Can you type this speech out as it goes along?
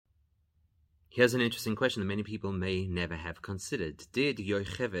Here's an interesting question that many people may never have considered. Did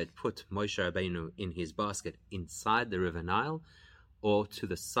Yocheved put Moshe Rabbeinu in his basket inside the river Nile or to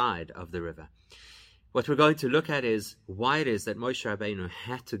the side of the river? What we're going to look at is why it is that Moshe Rabbeinu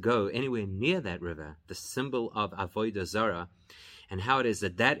had to go anywhere near that river, the symbol of Avodah Zarah, and how it is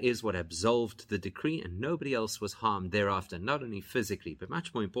that that is what absolved the decree and nobody else was harmed thereafter, not only physically, but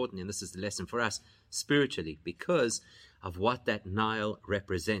much more importantly, and this is the lesson for us, spiritually, because of what that Nile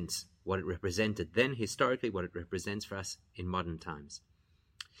represents, what it represented then historically, what it represents for us in modern times.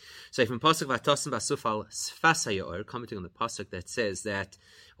 So from Pasuk Vatosim Basufal Sfas HaYo'er, commenting on the Pasuk that says that,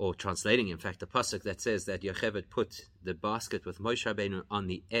 or translating in fact the Pasuk that says that Yocheved put the basket with Moshe Rabbeinu on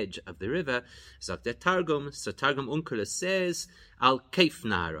the edge of the river, Zok Targum, so Targum Onkelos says, Al Keif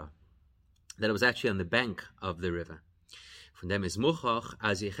Nara, that it was actually on the bank of the river. Von dem is Muchach,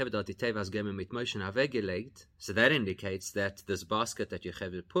 as Yocheved hat die Tevas Gemem mit Moshe weggelegt, so that indicates that this basket that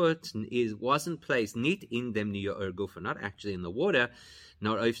Yocheved put wasn't placed nicht in dem Yo'er Gufa, not actually in the water,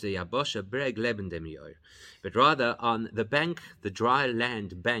 nor auf der Yabosha Breg leben dem Yo'er, but rather on the bank, the dry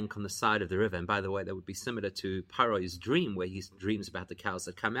land bank on the side of the river. And by the way, that would be similar to Paro's dream, where he dreams about the cows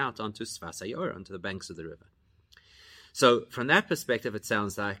that come out onto Sfas HaYo'er, onto the banks of the river. So from that perspective, it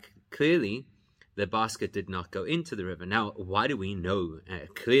sounds like clearly the basket did not go into the river. Now, why do we know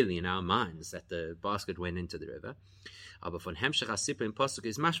clearly in our minds that the basket went into the river? Aber von Hemshech HaSipur in Pasuk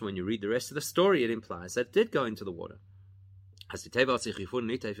is mashma. When you read the rest of the story, it implies that it did go into the water. As the Teva hat sich gefunden,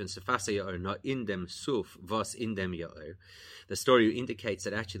 nicht auf in Sfas HaYo'er, not in dem Suf, was in dem Yo'er. The story indicates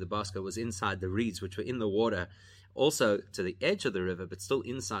that actually the basket was inside the reeds, which were in the water, also to the edge of the river, but still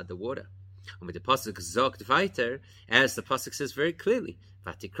inside the water. And with the Pasuk sagt weiter, as the Pasuk says very clearly,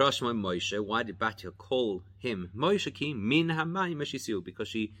 Vatikrosh Moshe, why did Batya call him Moshe ki min hamayim meshisiu? Because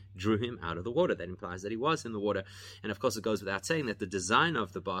she drew him out of the water. That implies that he was in the water. And of course it goes without saying that the design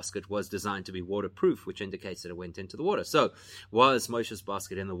of the basket was designed to be waterproof, which indicates that it went into the water. So, was Moshe's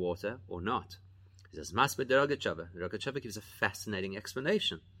basket in the water or not? He says, Masbet the Rogatchover gives a fascinating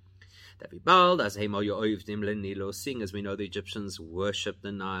explanation. That we bald as seeing as we know the Egyptians worshipped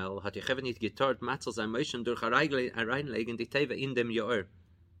the Nile. Hat Yocheved nicht getort matzels ein Moshe durch reinlegen die Teva in dem Yo'er.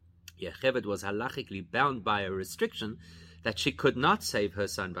 Yocheved was halachically bound by a restriction that she could not save her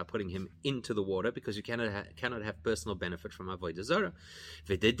son by putting him into the water, because you cannot have personal benefit from Avodah Zarah.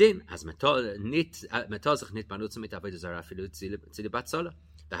 V'dedin as metozach nit banutzen mit Avodah Zarah afilu tzilibat zola.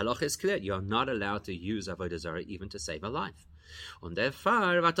 The halacha is clear. You are not allowed to use Avodah Zarah even to save a life. That's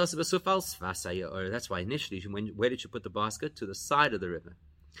why initially, where did you put the basket? To the side of the river.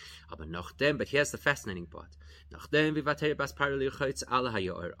 But here's the fascinating part. After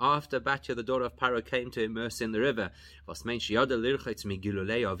Batya, the daughter of Paro, came to immerse in the river, which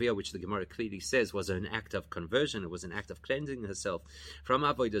the Gemara clearly says was an act of conversion, it was an act of cleansing herself from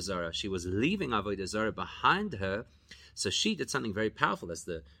Avodah Zarah. She was leaving Avodah Zarah behind her, so she did something very powerful as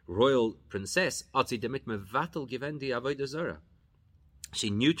the royal princess. She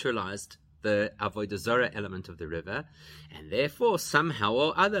neutralized the Avodah Zarah element of the river, and therefore somehow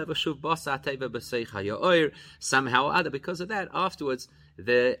or other, because of that, afterwards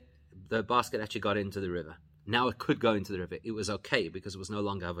the basket actually got into the river. Now it could go into the river. It was okay because it was no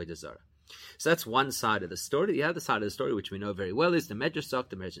longer Avodah Zarah. So that's one side of the story. The other side of the story, which we know very well, is the Medrash talk.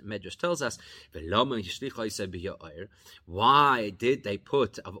 The Medrash tells us, why did they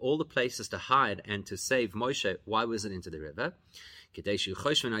put, of all the places to hide and to save Moshe, why was it into the river? So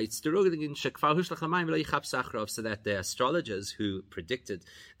that the astrologers who predicted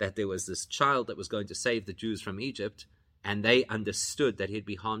that there was this child that was going to save the Jews from Egypt, and they understood that he'd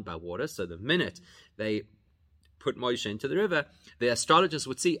be harmed by water, so the minute they put Moshe into the river, the astrologers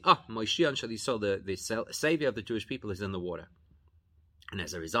would see, Moshe, the savior of the Jewish people, is in the water. And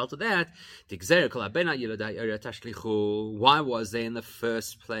as a result of that, why was there in the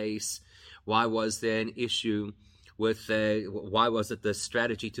first place? Why was there an issue with why was it the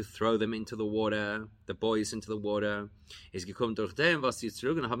strategy to throw them into the water, the boys into the water? Is gekommen durch dem, was sie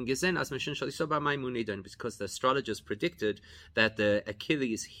zurück und haben gesehen, als Menschen schon so bei Maimonides, because the astrologers predicted that the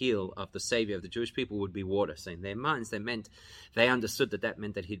Achilles heel of the savior of the Jewish people would be water. So in their minds, they understood that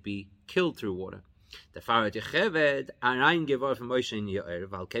meant that he'd be killed through water. The Pharaoh Yocheved reingeworfen Moshe in Yo'er,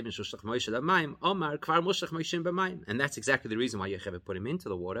 weil kevin shushach Moshe l'mayim, Omar kvar mushach Moshe b'mayim. And that's exactly the reason why Yocheved put him into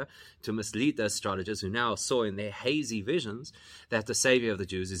the water, to mislead the astrologers who now saw in their hazy visions that the savior of the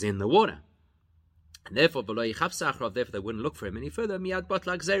Jews is in the water. And therefore, therefore they wouldn't look for him any further, and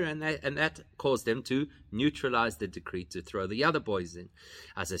that caused them to neutralize the decree to throw the other boys in.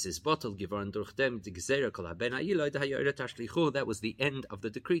 As this is bottled, that was the end of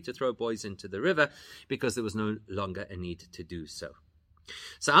the decree to throw boys into the river, because there was no longer a need to do so.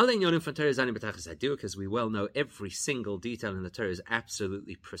 So alle Inyonim von Torah zayin betachas hadiuk, because we well know every single detail in the Torah is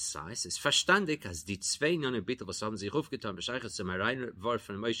absolutely precise. It's verstandig as die zwei Inyonim bitte was haben sich aufgetan bescheiches zum Reinwurf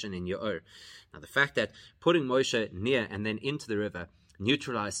von Moshe in Yair. Now the fact that putting Moshe near and then into the river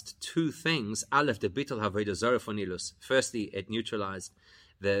neutralized two things. Aleph the bittul havodah zara for Nilus. Firstly, it neutralized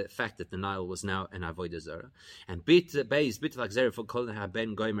the fact that the Nile was now an avodah zara, and bittul hakzera for kol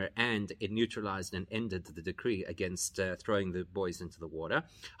ben gomer, and it neutralized and ended the decree against throwing the boys into the water.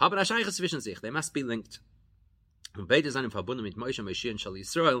 They must be linked. And both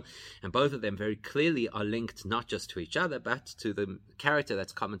of them very clearly are linked not just to each other, but to the character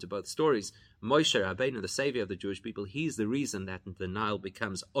that's common to both stories. Moshe Rabbeinu, the savior of the Jewish people, he is the reason that the Nile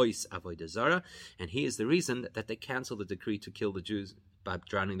becomes ois avodah zara, and he is the reason that they cancel the decree to kill the Jews by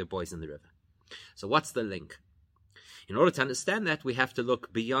drowning the boys in the river. So what's the link? In order to understand that, we have to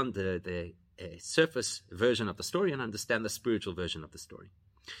look beyond the surface version of the story and understand the spiritual version of the story.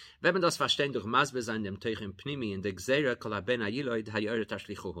 To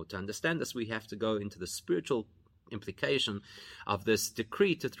understand this, we have to go into the spiritual implication of this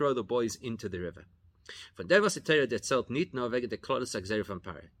decree to throw the boys into the river.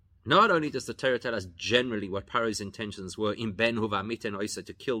 Not only does the Torah tell us generally what Paro's intentions were in Ben Huva Miten Oisa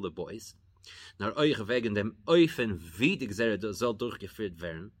to kill the boys, but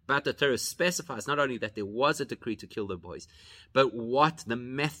the Torah specifies not only that there was a decree to kill the boys, but what the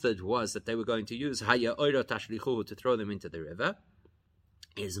method was that they were going to use to throw them into the river.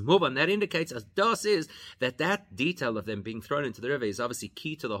 Is Muban. That indicates as das is that detail of them being thrown into the river is obviously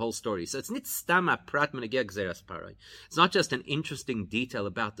key to the whole story. So it's not stama prat menegeh gzeras Paroi. It's not just an interesting detail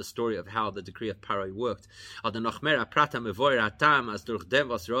about the story of how the decree of Paroi worked.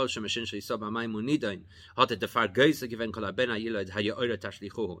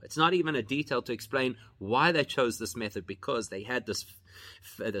 It's not even a detail to explain why they chose this method, because they had this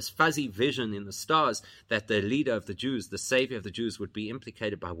fuzzy vision in the stars that the leader of the Jews, the savior of the Jews, would be implicated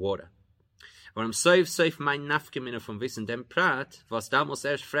by water. So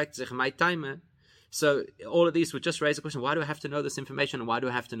all of these would just raise a question: why do I have to know this information, and why do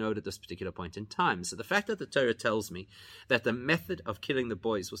I have to know it at this particular point in time? So the fact that the Torah tells me that the method of killing the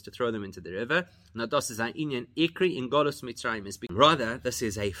boys was to throw them into the river, rather, this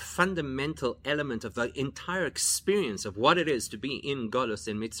is a fundamental element of the entire experience of what it is to be in Golus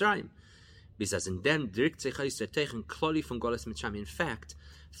in Mitzrayim. In fact,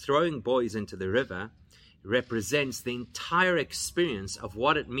 throwing boys into the river represents the entire experience of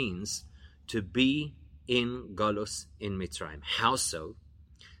what it means to be in Galus in Mitzrayim. How so?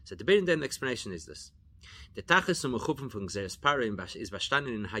 So the beginning then explanation is this. The tachlis umechupim from Gzeres Paroim is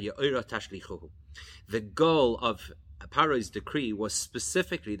verstanden in haYoira tashlichuhu. The goal of Paro's decree was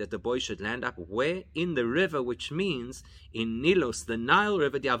specifically that the boys should land up where? In the river, which means in Nilos, the Nile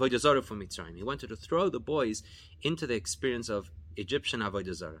River, the Avodah Zarah from Mitzrayim. He wanted to throw the boys into the experience of Egyptian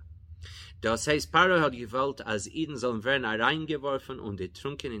Avodah Zarah. Das heißt, Paro hat gewollt, als Eden sollen werden reingeworfen und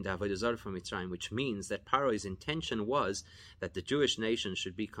getrunken in der Avodah Zarah from Mitzrayim, which means that Paro's intention was that the Jewish nation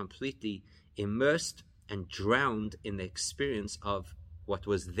should be completely immersed and drowned in the experience of what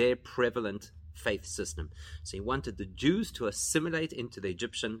was their prevalent faith system. So he wanted the Jews to assimilate into the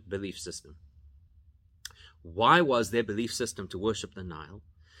Egyptian belief system. Why was their belief system to worship the Nile?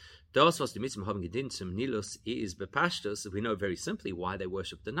 Das, was die Mitzvah haben gedient zum Nilus, is bepashtus. We know very simply why they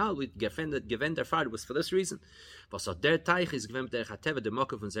worshipped the Nile. We given their father was for this reason. Was auch der Teich is given der Chateva de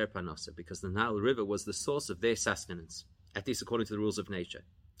Mokah von Zer Parnasa, because the Nile River was the source of their sustenance, at least according to the rules of nature.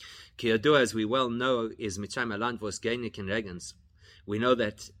 Ki yadua, as we well know, is Mitzrayim land was geinik in regens. We know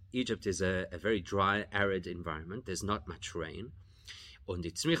that Egypt is a very dry, arid environment. There's not much rain. Und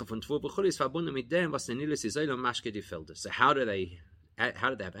die Tzmicha von Tvur B'chul is verbunden mit dem, was der Nilus is oilom mashke die Felder. So how do they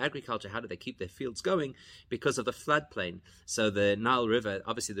have agriculture? How do they keep their fields going? Because of the floodplain. So the Nile River,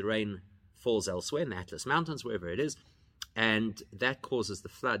 obviously the rain falls elsewhere in the Atlas Mountains, wherever it is, and that causes the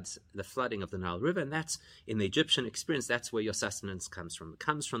flooding of the Nile River, and that's, in the Egyptian experience, that's where your sustenance comes from. It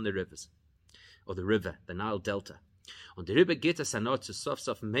comes from the rivers, or the river, the Nile Delta. Und darüber geht es dann zu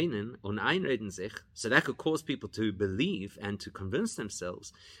sof meinen und einreden sich, so that could cause people to believe and to convince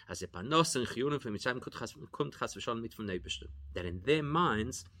themselves, as that in their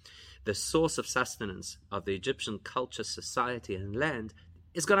minds, the source of sustenance of the Egyptian culture, society, and land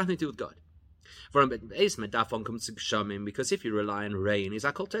is got nothing to do with God. Because if you rely on rain,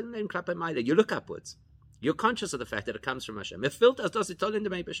 you look upwards. You're conscious of the fact that it comes from Hashem.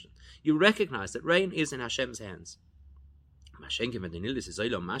 You recognize that rain is in Hashem's hands.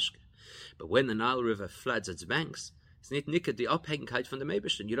 But when the Nile River floods its banks, you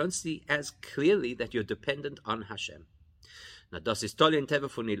don't see as clearly that you're dependent on Hashem. Now, das ist toll in Teva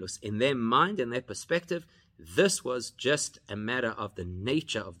von Nilus. In their mind, in their perspective, this was just a matter of the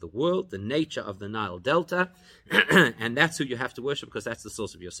nature of the world, the nature of the Nile Delta, and that's who you have to worship because that's the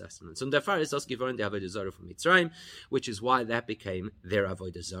source of your sustenance. And therefore is das geworden die Avodah Zarah from Mitzrayim, which is why that became their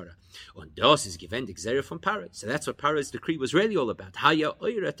Avodah Zarah. Und das is given die Gzera from Paro. So that's what Paro's decree was really all about. Haya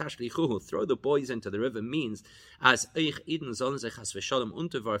oira tashlichuhu, throw the boys into the river, means as eich Eden sollen sich as v'shalom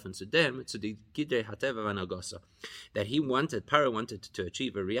unterwerfen zu dem, zu die Gidrei Hateva v'Nagosa. That Paro wanted to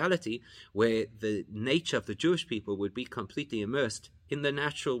achieve a reality where the nature of the Jewish people would be completely immersed in the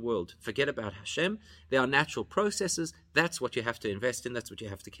natural world. Forget about Hashem. There are natural processes. That's what you have to invest in. That's what you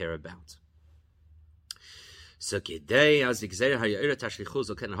have to care about. So, how is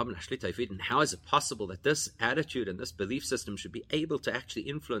it possible that this attitude and this belief system should be able to actually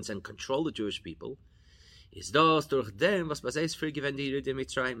influence and control the Jewish people? It's because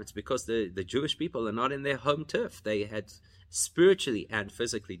the Jewish people are not in their home turf. They had spiritually and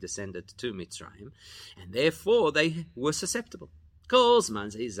physically descended to Mitzrayim, and therefore they were susceptible. As long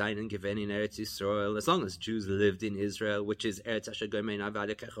as Jews lived in Israel, which is a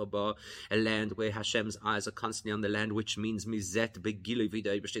land where Hashem's eyes are constantly on the land, which means you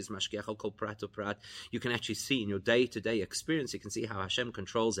can actually see in your day-to-day experience, you can see how Hashem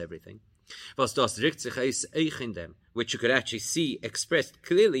controls everything. Which you could actually see expressed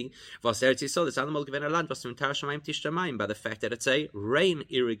clearly by the fact that it's a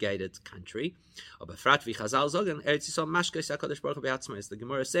rain-irrigated country. The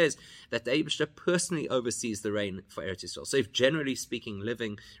Gemara says that the Eibishter personally oversees the rain for Eretz Yisrael. So if generally speaking,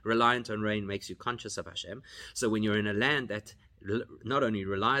 living reliant on rain makes you conscious of Hashem, so when you're in a land that not only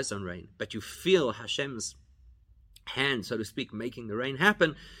relies on rain, but you feel Hashem's hand, so to speak, making the rain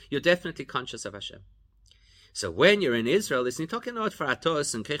happen, you're definitely conscious of Hashem. So when you're in Israel, you don't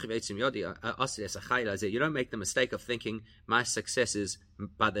make the mistake of thinking my success is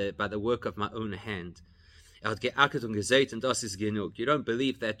by the work of my own hand. You don't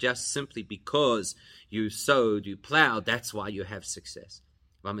believe that just simply because you sowed, you plowed, that's why you have success.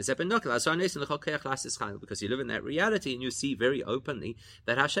 Because you live in that reality and you see very openly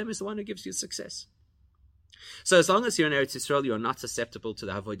that Hashem is the one who gives you success. So as long as you're in Eretz Yisrael, you're not susceptible to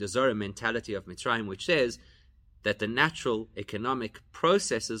the Avodah Zarah mentality of Mitzrayim, which says that the natural economic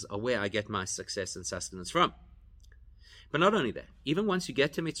processes are where I get my success and sustenance from. But not only that, even once you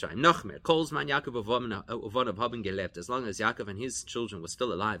get to Mitzrayim, Nochmer, calls man Yaakov Avonav haben gelebt, as long as Yaakov and his children were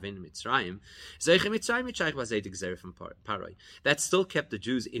still alive in Mitzrayim, that still kept the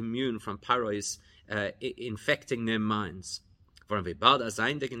Jews immune from Paro's infecting their minds.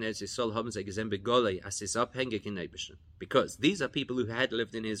 Because these are people who had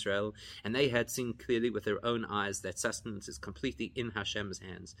lived in Israel and they had seen clearly with their own eyes that sustenance is completely in Hashem's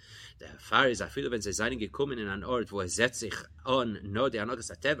hands.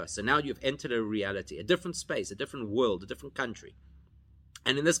 So now you've entered a reality, a different space, a different world, a different country.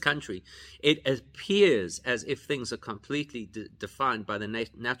 And in this country, it appears as if things are completely defined by the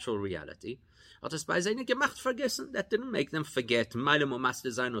natural reality. That didn't make them forget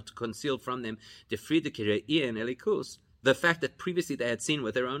or to conceal from them the fact that previously they had seen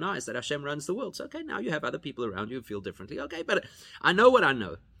with their own eyes that Hashem runs the world. So okay, now you have other people around you who feel differently. Okay, but I know what I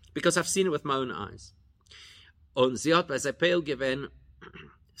know because I've seen it with my own eyes.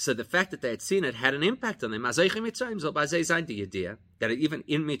 So the fact that they had seen it had an impact on them. That even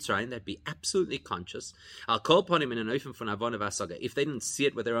in Mitzrayim, they'd be absolutely conscious. I'll call upon him in an ofen von Avon of Asaga. If they didn't see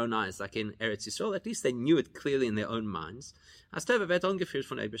it with their own eyes, like in Eretz Yisrael, at least they knew it clearly in their own minds. That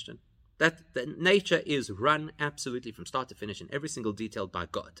the nature is run absolutely from start to finish in every single detail by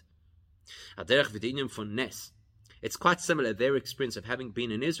God. It's quite similar. Their experience of having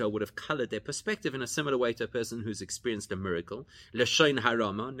been in Israel would have colored their perspective in a similar way to a person who's experienced a miracle. L'shoin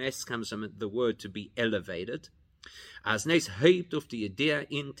harama, nes comes from the word to be elevated. As nes heibt auf die idea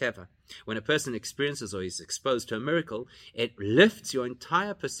in teva. When a person experiences or is exposed to a miracle, it lifts your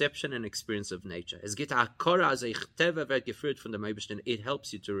entire perception and experience of nature. It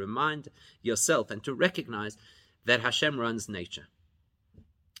helps you to remind yourself and to recognize that Hashem runs nature.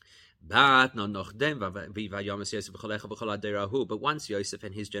 But once Yosef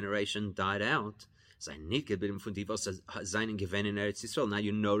and his generation died out, now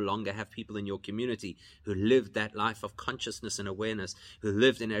you no longer have people in your community who lived that life of consciousness and awareness, who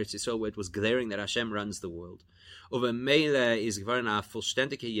lived in Eretz Yisrael where it was glaring that Hashem runs the world. Which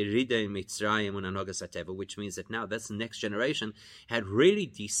means that now this next generation had really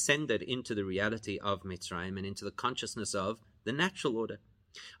descended into the reality of Mitzrayim and into the consciousness of the natural order.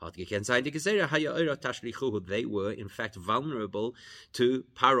 They were, in fact, vulnerable to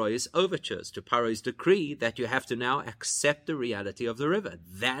Paro's overtures, to Paro's decree that you have to now accept the reality of the river.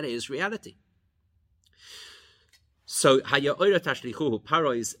 That is reality. So,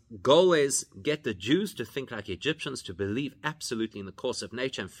 Paro's goal is get the Jews to think like Egyptians, to believe absolutely in the course of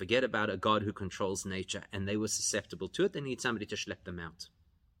nature and forget about a God who controls nature. And they were susceptible to it. They need somebody to schlep them out.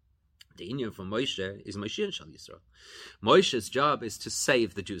 The inyan for Moshe is Moshiach Shal Yisrael. Moshe's job is to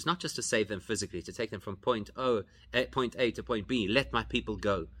save the Jews, not just to save them physically, to take them from point A to point B. Let my people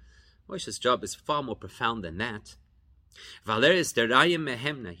go. Moshe's job is far more profound than that. Valeris derayim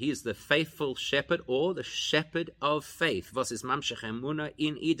mehemna. He is the faithful shepherd, or the shepherd of faith. Vos is mamshech emuna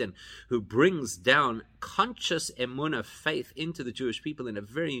in Eden, who brings down conscious emuna, faith, into the Jewish people in a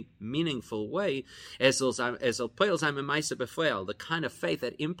very meaningful way. The kind of faith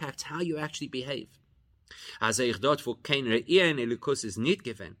that impacts how you actually behave.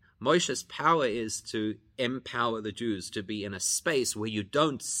 Moshe's power is to empower the Jews to be in a space where you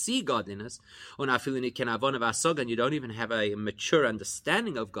don't see godliness, and you don't even have a mature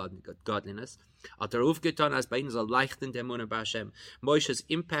understanding of godliness. Moshe's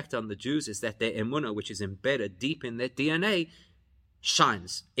impact on the Jews is that their emunah, which is embedded deep in their DNA,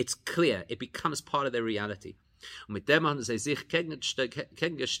 shines. It's clear. It becomes part of their reality. Which gave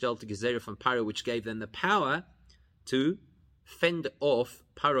them the power to fend off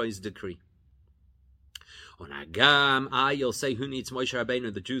Paro's decree. On Hagam, you'll say, who needs Moshe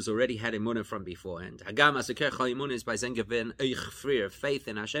Rabbeinu? The Jews already had emunah from beforehand. Hagam asukech emunah is by zengeven eich. Faith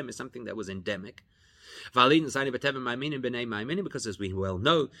in Hashem is something that was endemic. Because as we well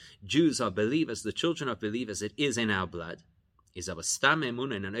know, Jews are believers, the children of believers. It is in our blood. That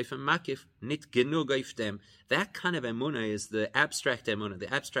kind of emunah is the abstract emunah,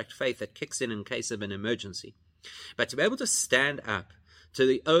 the abstract faith that kicks in case of an emergency. But to be able to stand up to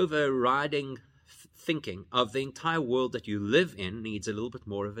the overriding thinking of the entire world that you live in needs a little bit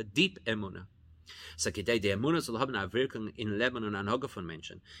more of a deep emunah. So in order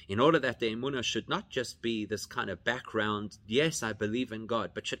that the emunah should not just be this kind of background, yes, I believe in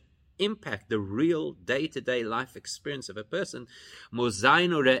God, but should impact the real day-to-day life experience of a person. For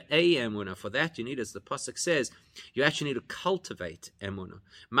that you need, as the pasuk says, you actually need to cultivate emunah.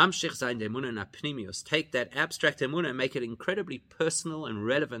 Take that abstract emunah and make it incredibly personal and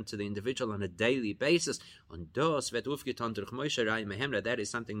relevant to the individual on a daily basis. That is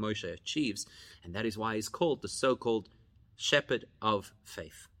something Moshe achieves, and that is why he's called the so-called shepherd of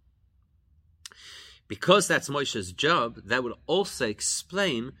faith. Because that's Moshe's job, that would also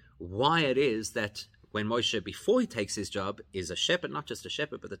explain why it is that when Moshe, before he takes his job, is a shepherd, not just a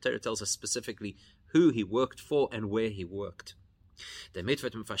shepherd, but the Torah tells us specifically who he worked for and where he worked. The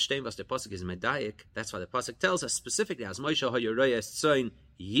mitzvah to verstehen was the pasuk is medayik. That's why the pasuk tells us specifically as Moshe haYoroyes Tzoin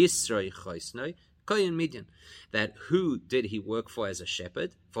Yisroi Choisnoi Kohen Midian, that who did he work for as a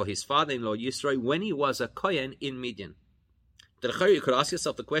shepherd? For his father-in-law Yisroi when he was a Kohen in Midian. You could ask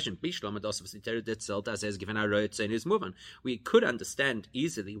yourself the question, we could understand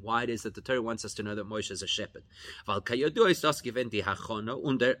easily why it is that the Torah wants us to know that Moshe is a shepherd.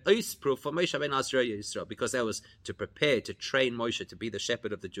 Because that was to prepare, to train Moshe to be the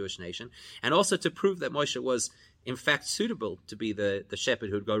shepherd of the Jewish nation, and also to prove that Moshe was in fact suitable to be the shepherd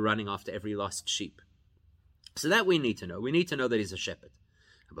who would go running after every lost sheep. So that we need to know. We need to know that he's a shepherd.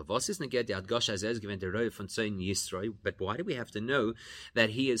 But why do we have to know that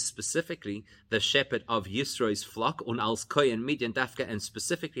he is specifically the shepherd of Yisro's flock, und als Kohen Midian dafka, and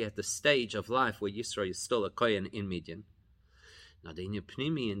specifically at the stage of life where Yisro is still a Kohen in Midian? Now, the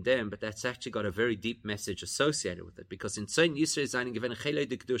Pnimi in them, but that's actually got a very deep message associated with it, because in Tzoyin Yisro is given Chele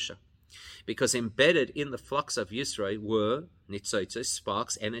de Kedusha. Because embedded in the flocks of Yisro were nitzotzos,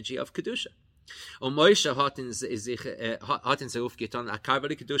 sparks, energy of Kedusha. Moshe hat in sich aufgetan a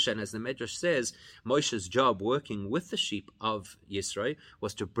karveli kedusha, and as the Medrash says, Moshe's job working with the sheep of Yisro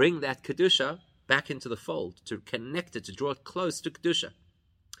was to bring that kedusha back into the fold, to connect it, to draw it close to kedusha.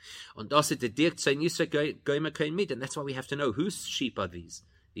 And that's why we have to know whose sheep are these.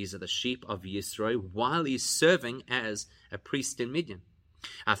 These are the sheep of Yisro while he's serving as a priest in Midian.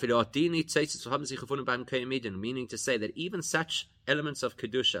 Meaning to say that even such elements of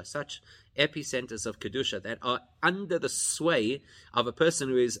Kedusha, such epicenters of Kedusha that are under the sway of a person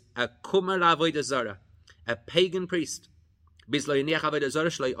who is a Kumar Avodah Zarah, a pagan priest, to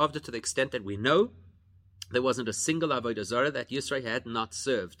the extent that we know there wasn't a single Avodah Zarah that Yisro had not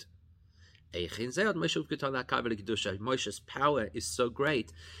served. Moshe's power is so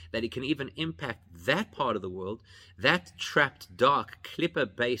great that it can even impact that part of the world, that trapped, dark,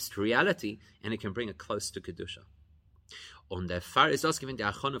 clipper-based reality, and it can bring it close to Kedusha. Und der Pfarrer ist ausgewählt, der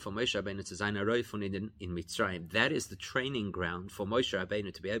Achone von Moshe Rabbeinu zu sein Aroi in Mitzrayim. That is the training ground for Moshe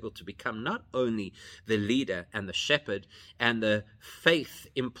Rabbeinu to be able to become not only the leader and the shepherd and the faith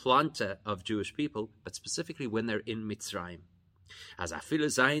implanter of Jewish people, but specifically when they're in Mitzrayim. That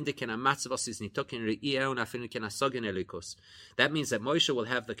means that Moshe will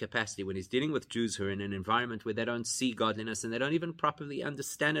have the capacity when he's dealing with Jews who are in an environment where they don't see godliness and they don't even properly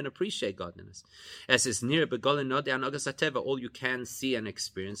understand and appreciate godliness. As is near all you can see and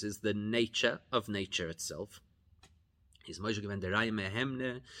experience is the nature of nature itself. Is Moshe gewend der Reihe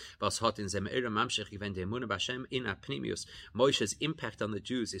mehemne, was hat in seinem Eure Mamshech gewend der Emunah B'Hashem in Apnimius. Moshe's impact on the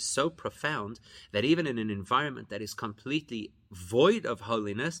Jews is so profound that even in an environment that is completely void of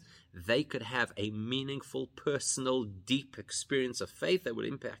holiness, they could have a meaningful, personal, deep experience of faith that would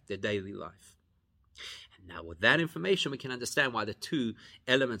impact their daily life. And now with that information, we can understand why the two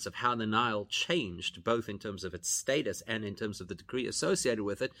elements of how the Nile changed, both in terms of its status and in terms of the decree associated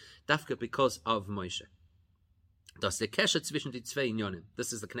with it, dafka because of Moshe. This is the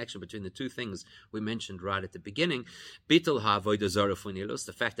connection between the two things we mentioned right at the beginning.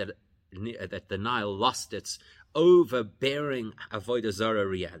 The fact that the Nile lost its overbearing avodah zarah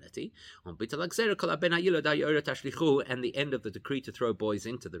reality, and the end of the decree to throw boys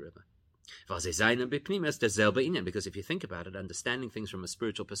into the river. Because if you think about it, understanding things from a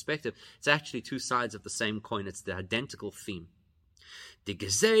spiritual perspective, it's actually two sides of the same coin. It's the identical theme. The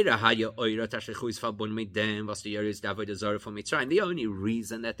only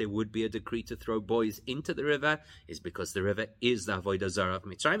reason that there would be a decree to throw boys into the river is because the river is the avodah zarah of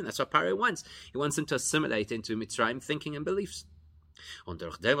Mitzrayim, and that's what Paro wants. He wants them to assimilate into Mitzrayim thinking and beliefs. But the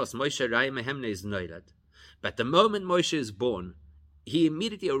moment Moshe is born, he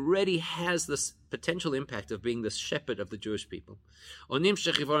immediately already has this potential impact of being the shepherd of the Jewish people. And Moshe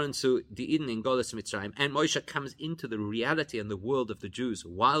comes into the reality and the world of the Jews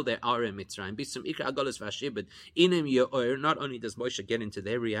while they are in Mitzrayim. Not only does Moshe get into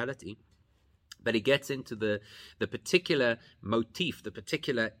their reality, but he gets into the particular motif, the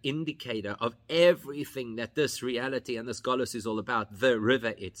particular indicator of everything that this reality and this Golus is all about, the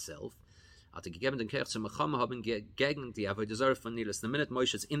river itself. The minute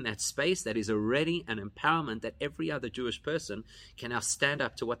Moshe is in that space, that is already an empowerment that every other Jewish person can now stand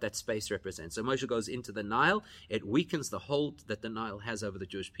up to what that space represents. So Moshe goes into the Nile, it weakens the hold that the Nile has over the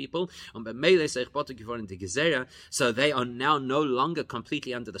Jewish people. So they are now no longer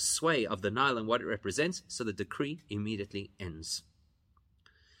completely under the sway of the Nile and what it represents, so the decree immediately ends.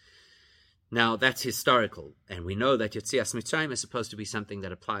 Now, that's historical, and we know that Yetzias Mitzrayim is supposed to be something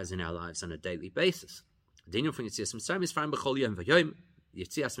that applies in our lives on a daily basis. The Dinyum from Yetzias Mitzrayim is fine b'chol yom v'yom.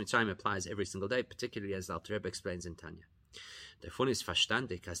 Yetzias Mitzrayim applies every single day, particularly as the Alter Rebbe explains in Tanya. Therefore, is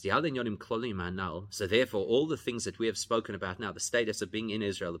verstandig, as die alle Yonim klolim anal. So therefore, all the things that we have spoken about now, the status of being in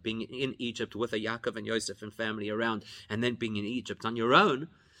Israel, of being in Egypt with a Yaakov and Yosef and family around, and then being in Egypt on your own,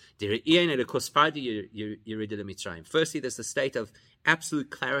 firstly, there's the state of absolute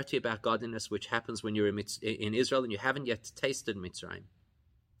clarity about godliness, which happens when you're in Israel and you haven't yet tasted Mitzrayim.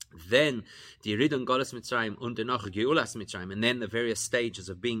 Then the Yeridun Golus Mitzrayim und noch Geulas Mitzrayim, and then the various stages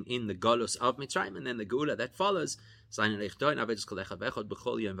of being in the Golus of Mitzrayim, and then the Geula that follows.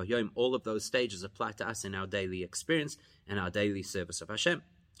 All of those stages apply to us in our daily experience and our daily service of Hashem.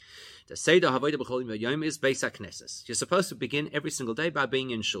 The Seder Havodah B'chol Yom is Beis HaKnesses. You're supposed to begin every single day by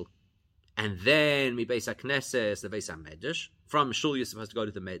being in Shul. And then, mi Beis HaKnesses, the Beis HaMedrash. From Shul, you're supposed to go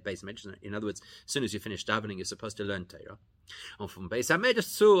to the Beis HaMedrash. In other words, as soon as you finish davening, you're supposed to learn Torah. And from Beis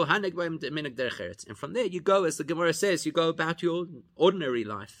HaMedrash to Haneg Beim Minig Derech Eretz. And from there, you go, as the Gemara says, you go about your ordinary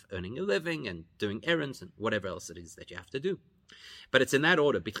life, earning a living and doing errands and whatever else it is that you have to do. But it's in that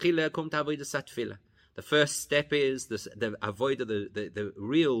order. B'tchila kumt avodas hatfila. The first step is the avodah, the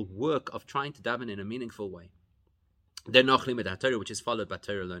real work of trying to daven in a meaningful way. Then noch limud Torah, which is followed by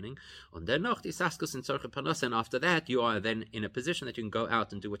Torah learning. And then noch disaskus in tzorchei parnasa, and after that you are then in a position that you can go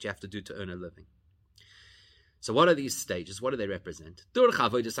out and do what you have to do to earn a living. So what are these stages? What do they represent? The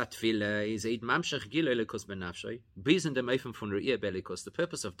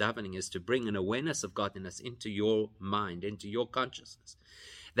purpose of davening is to bring an awareness of godliness into your mind, into your consciousness.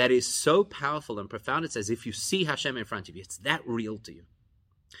 That is so powerful and profound. It's as if you see Hashem in front of you. It's that real to you.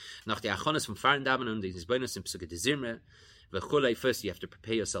 Nach der Achonis vom Fahren Daven und des Bonus im Psuke des Zimmer, First, you have to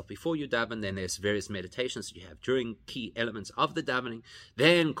prepare yourself before you daven. Then there's various meditations that you have during key elements of the davening.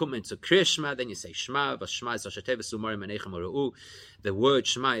 Then come into Kriya Shema. Then you say Shema. The word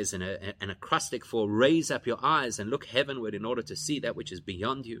Shema is an acrostic for raise up your eyes and look heavenward in order to see that which is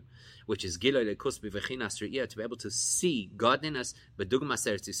beyond you, which is to be able to see godliness,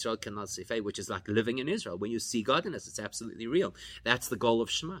 which is like living in Israel. When you see godliness, it's absolutely real. That's the goal of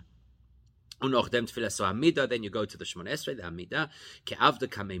Shema. Then you go to the Shemon Esrei, the Amidah, Ke'avda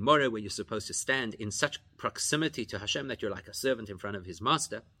Kamei More, where you're supposed to stand in such proximity to Hashem that you're like a servant in front of his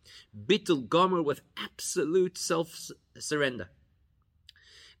master. Bitul Gomer, with absolute self-surrender.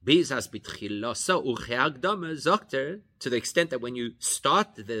 Bizas Bitchilasa Ucheagdama Zokter, to the extent that when you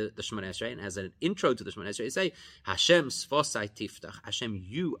start the Shemon Esrei, and as an intro to the Shemon Esrei, you say, Hashem Sfosai Tiftach, Hashem,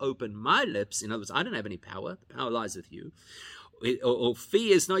 you open my lips. In other words, I don't have any power. The power lies with you. Or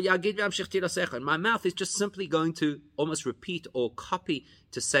fee is not Yagid V'amshich, and my mouth is just simply going to almost repeat or copy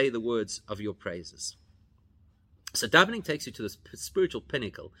to say the words of your praises. So davening takes you to the spiritual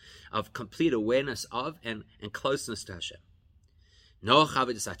pinnacle of complete awareness of and closeness to Hashem. No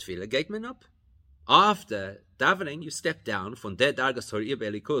Chavidas Atfila Gateman up. After davening, you step down from from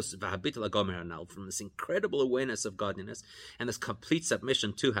this incredible awareness of godliness and this complete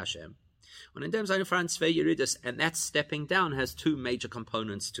submission to Hashem. And that stepping down has two major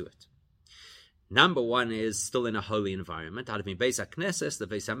components to it. Number one is still in a holy environment. You go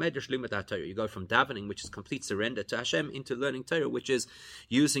from davening, which is complete surrender to Hashem, into learning Torah, which is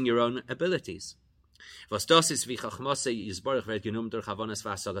using your own abilities.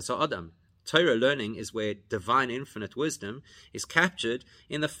 Torah learning is where divine infinite wisdom is captured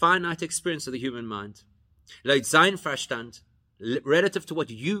in the finite experience of the human mind. Relative to what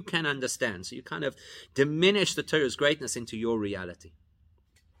you can understand. So you kind of diminish the Torah's greatness into your reality.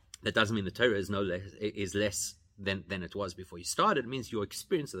 That doesn't mean the Torah is less than it was before you started. It means your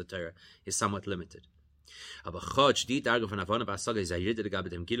experience of the Torah is somewhat limited. So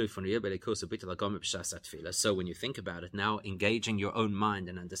when you think about it, now engaging your own mind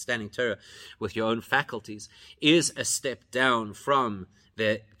and understanding Torah with your own faculties is a step down from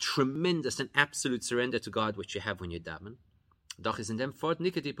the tremendous and absolute surrender to God which you have when you daven. But you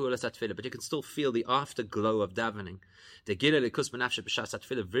can still feel the afterglow of davening. Because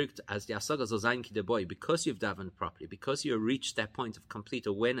you've davened properly, because you reached that point of complete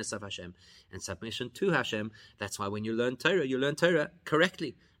awareness of Hashem and submission to Hashem, that's why when you learn Torah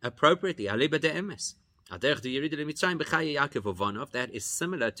correctly, appropriately. That is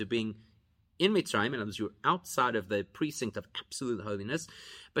similar to being in Mitzrayim, in other words, you're outside of the precinct of absolute holiness,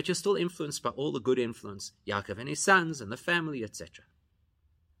 but you're still influenced by all the good influence, Yaakov and his sons and the family, etc.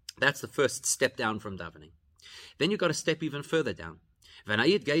 That's the first step down from davening. Then you've got to step even further down. When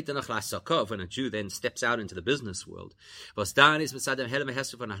a Jew then steps out into the business world, you're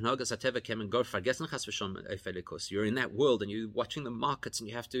in that world and you're watching the markets and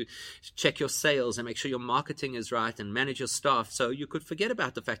you have to check your sales and make sure your marketing is right and manage your staff. So you could forget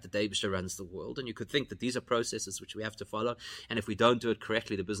about the fact that Eibusha runs the world, and you could think that these are processes which we have to follow, and if we don't do it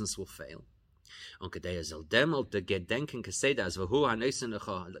correctly, the business will fail. To be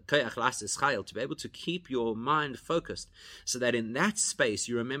able to keep your mind focused, so that in that space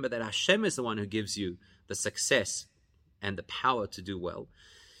you remember that Hashem is the one who gives you the success and the power to do well.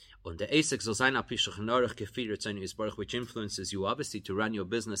 Which influences you obviously to run your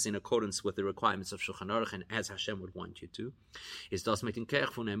business in accordance with the requirements of Shulchan Aruch and as Hashem would want you to. Is the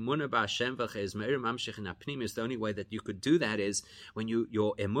only way that you could do that is when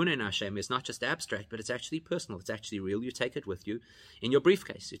your emunah in Hashem is not just abstract, but it's actually personal, it's actually real. You take it with you in your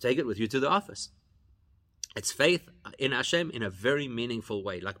briefcase, you take it with you to the office. It's faith in Hashem in a very meaningful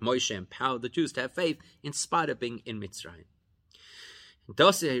way, like Moshe empowered the Jews to have faith in spite of being in Mitzrayim.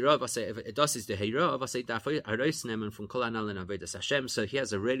 So he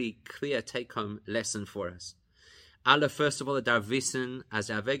has a really clear take-home lesson for us. First of all, the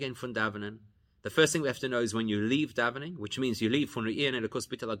first thing we have to know is when you leave davening, which means you leave to leave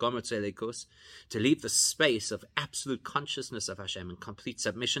the space of absolute consciousness of Hashem and complete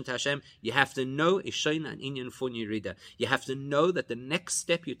submission to Hashem, you have to know you have to know that the next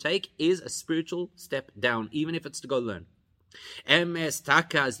step you take is a spiritual step down, even if it's to go learn. Even though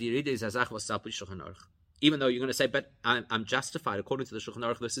you're going to say, but I'm justified according to the Shulchan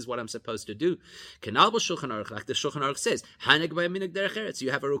Aruch, this is what I'm supposed to do. Like the Shulchan Aruch says, so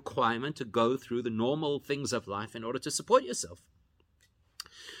you have a requirement to go through the normal things of life in order to support yourself.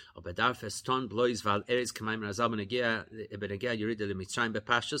 Aber darf es ton blois val eres kemaim razam negia benegia yurida lemitzrayim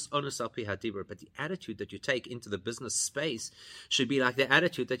bepashus onus al pi hadibur. But the attitude that you take into the business space should be like the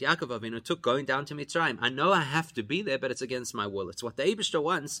attitude that Yaakov Avinu took going down to Mitzrayim. I know I have to be there, but it's against my will. It's what the Eibishter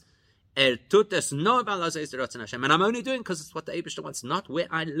wants. Tut es no balazes derotzen Hashem, and I'm only doing because it's what the Eibishter wants, not where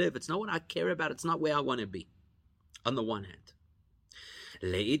I live. It's not what I care about. It's not where I want to be. On the one hand.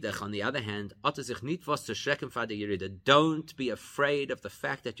 Leidach, on the other hand, don't be afraid of the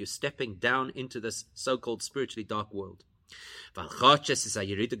fact that you're stepping down into this so-called spiritually dark world.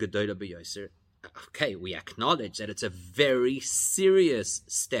 Okay, we acknowledge that it's a very serious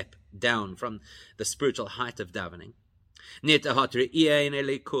step down from the spiritual height of davening.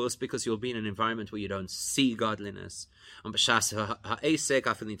 Because you'll be in an environment where you don't see godliness. And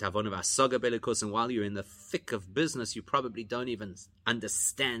while you're in the thick of business, you probably don't even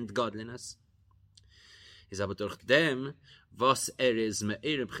understand godliness. As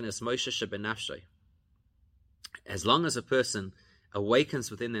long as a person awakens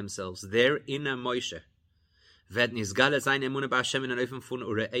within themselves their inner Moshe, that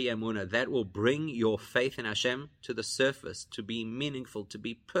will bring your faith in Hashem to the surface, to be meaningful, to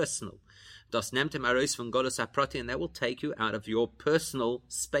be personal. And that will take you out of your personal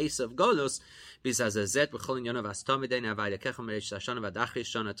space of Golus, until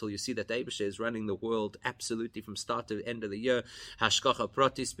you see that Eibusha is running the world absolutely from start to end of the year.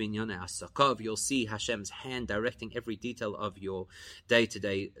 You'll see Hashem's hand directing every detail of your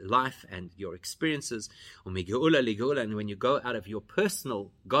day-to-day life and your experiences. And when you go out of your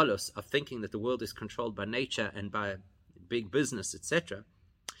personal Golus of thinking that the world is controlled by nature and by big business, etc.,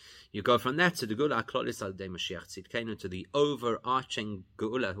 you go from that to the Geula Klolis al Dei Mashiach Tzidkenu, to the overarching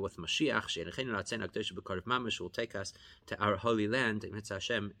Geula with Mashiach, will take us to our holy land,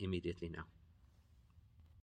 Hashem, immediately now.